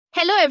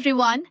Hello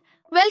everyone,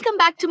 welcome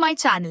back to my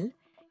channel.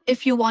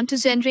 If you want to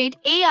generate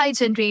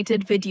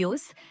AI-generated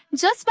videos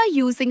just by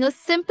using a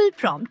simple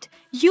prompt,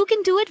 you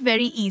can do it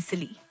very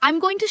easily. I'm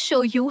going to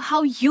show you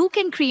how you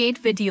can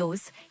create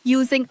videos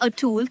using a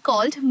tool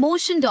called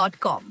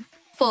Mootion.com.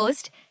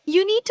 First,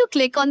 you need to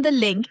click on the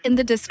link in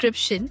the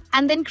description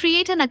and then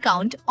create an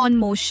account on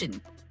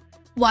Mootion.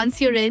 Once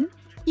you're in,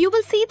 you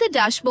will see the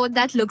dashboard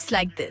that looks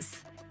like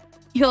this.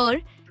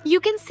 Here, you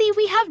can see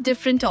we have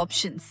different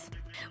options.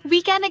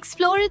 We can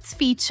explore its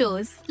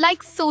features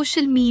like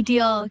social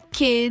media,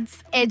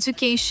 kids,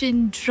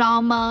 education,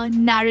 drama,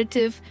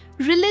 narrative,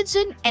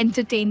 religion,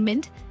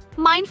 entertainment,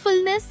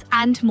 mindfulness,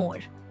 and more.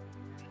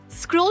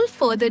 Scroll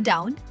further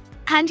down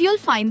and you'll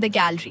find the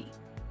gallery.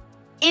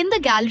 In the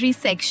gallery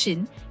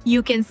section,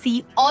 you can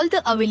see all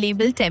the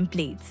available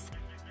templates.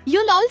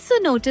 You'll also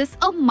notice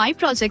a My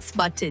Projects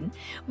button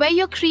where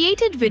your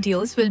created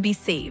videos will be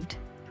saved.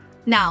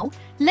 Now,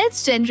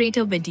 let's generate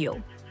a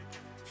video.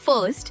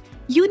 First,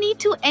 you need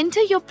to enter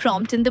your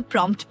prompt in the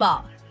prompt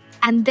bar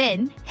and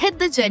then hit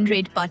the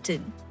generate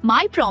button.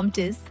 My prompt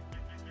is,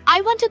 I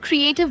want to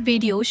create a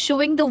video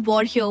showing the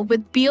warrior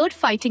with beard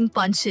fighting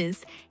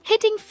punches,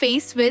 hitting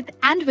face with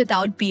and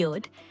without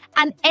beard,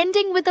 and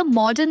ending with a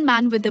modern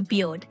man with a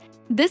beard.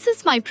 This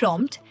is my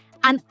prompt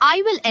and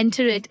I will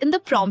enter it in the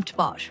prompt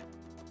bar.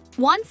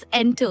 Once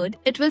entered,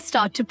 it will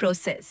start to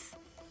process.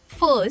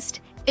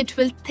 First, it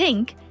will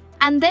think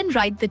and then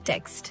write the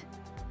text.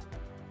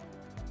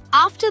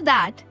 After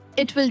that,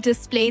 it will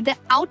display the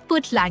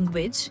output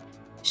language,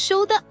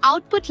 show the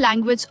output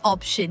language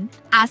option,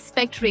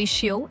 aspect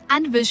ratio,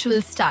 and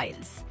visual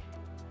styles.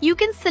 You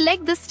can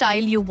select the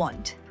style you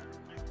want.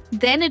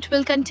 Then it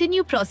will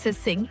continue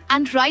processing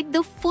and write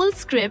the full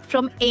script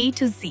from A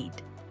to Z.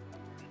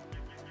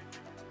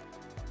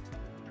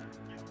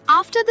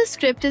 After the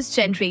script is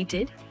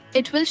generated,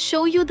 it will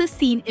show you the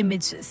scene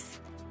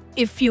images.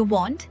 If you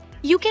want,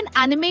 you can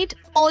animate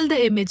all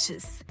the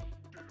images.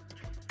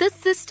 The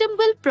system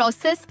will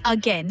process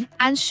again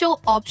and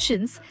show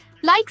options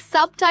like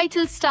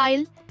subtitle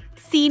style,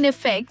 scene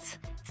effects,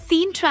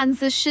 scene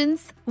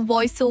transitions,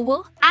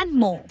 voiceover, and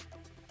more.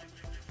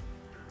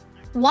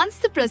 Once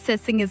the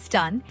processing is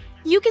done,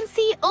 you can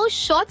see a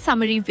short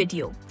summary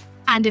video.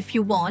 And if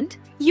you want,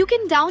 you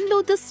can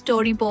download the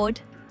storyboard,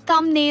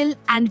 thumbnail,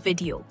 and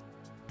video.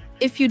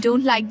 If you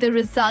don't like the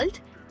result,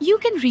 you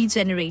can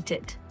regenerate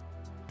it.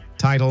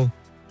 Title: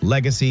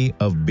 Legacy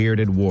of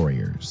Bearded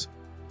Warriors.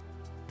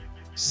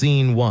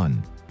 Scene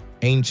 1.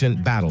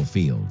 Ancient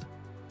Battlefield.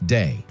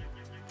 Day.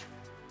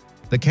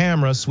 The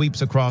camera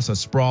sweeps across a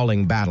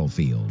sprawling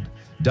battlefield.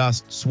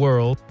 Dust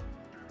swirls.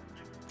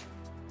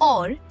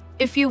 Or,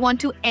 if you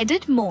want to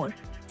edit more,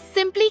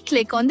 simply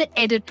click on the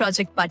Edit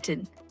Project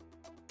button.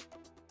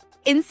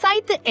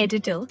 Inside the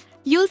editor,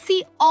 you'll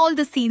see all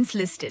the scenes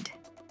listed.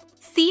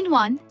 Scene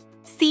 1,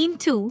 Scene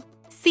 2,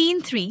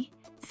 Scene 3,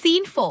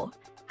 Scene 4,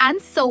 and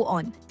so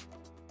on.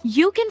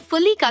 You can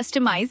fully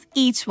customize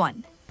each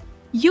one.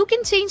 You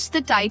can change the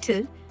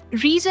title,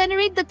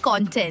 regenerate the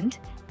content,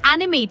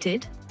 animate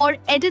it, or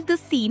edit the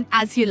scene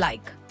as you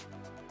like.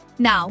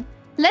 Now,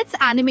 let's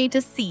animate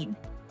a scene.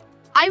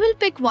 I will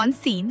pick one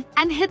scene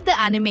and hit the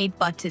animate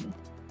button.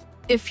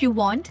 If you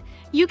want,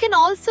 you can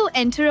also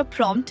enter a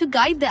prompt to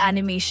guide the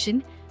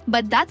animation,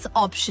 but that's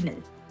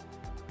optional.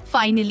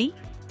 Finally,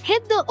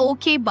 hit the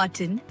OK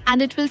button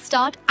and it will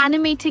start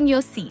animating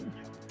your scene.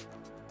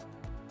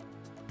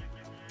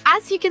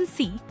 As you can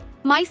see,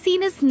 my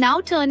scene is now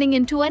turning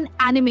into an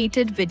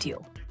animated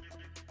video.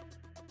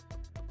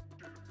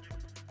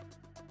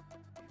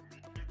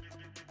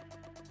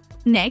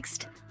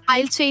 Next,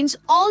 I'll change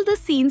all the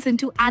scenes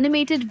into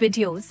animated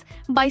videos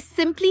by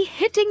simply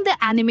hitting the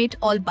Animate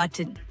All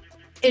button.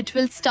 It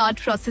will start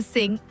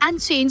processing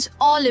and change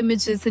all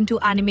images into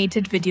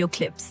animated video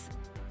clips.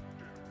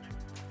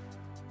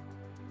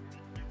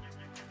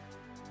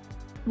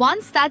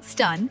 Once that's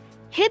done,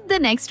 hit the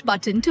next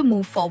button to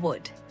move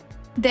forward.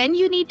 Then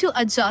you need to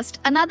adjust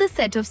another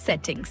set of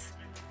settings.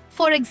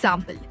 For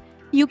example,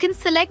 you can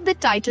select the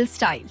title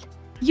style,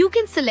 you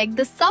can select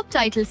the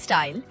subtitle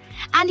style,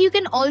 and you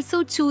can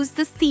also choose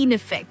the scene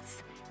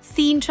effects,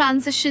 scene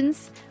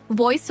transitions,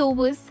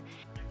 voiceovers.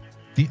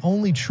 The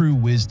only true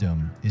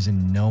wisdom is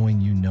in knowing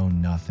you know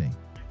nothing.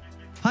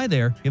 Hi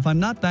there, if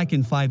I'm not back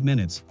in 5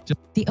 minutes,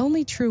 The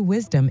only true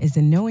wisdom is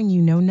in knowing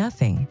you know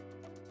nothing.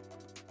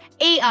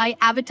 AI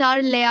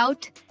avatar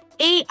layout,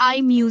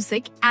 AI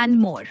music, and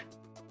more.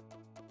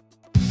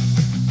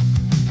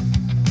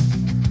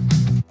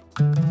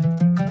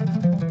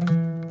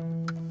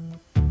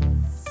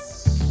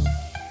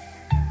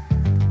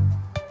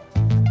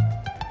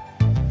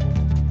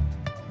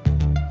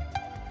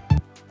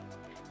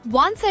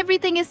 Once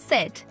everything is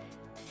set,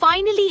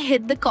 finally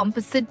hit the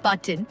composite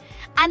button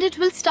and it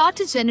will start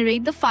to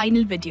generate the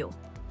final video.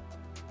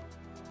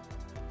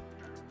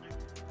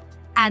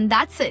 And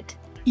that's it.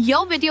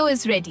 Your video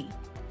is ready.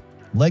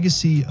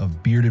 Legacy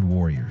of Bearded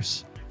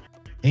Warriors.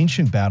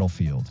 Ancient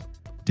Battlefield.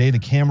 Day the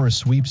camera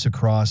sweeps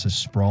across a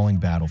sprawling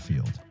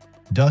battlefield.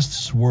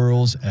 Dust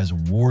swirls as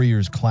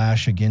warriors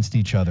clash against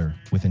each other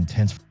with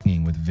intense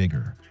flinging with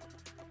vigor.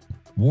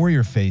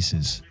 Warrior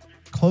faces.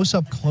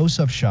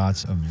 Close-up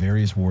shots of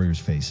various warriors'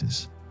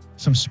 faces.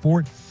 Some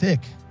sport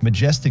thick,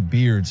 majestic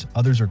beards,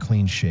 others are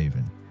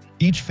clean-shaven.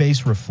 Each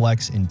face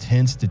reflects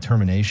intense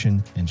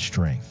determination and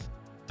strength.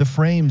 The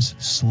frames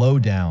slow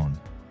down,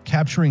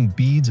 capturing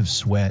beads of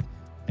sweat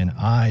and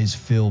eyes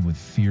filled with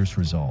fierce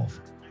resolve.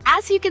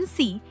 As you can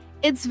see,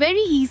 it's very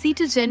easy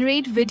to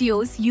generate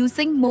videos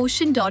using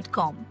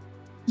Mootion.com.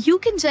 You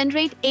can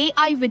generate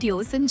AI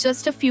videos in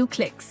just a few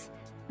clicks.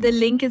 The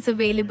link is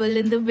available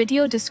in the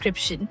video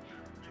description.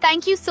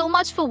 Thank you so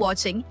much for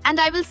watching, and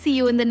I will see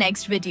you in the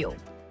next video.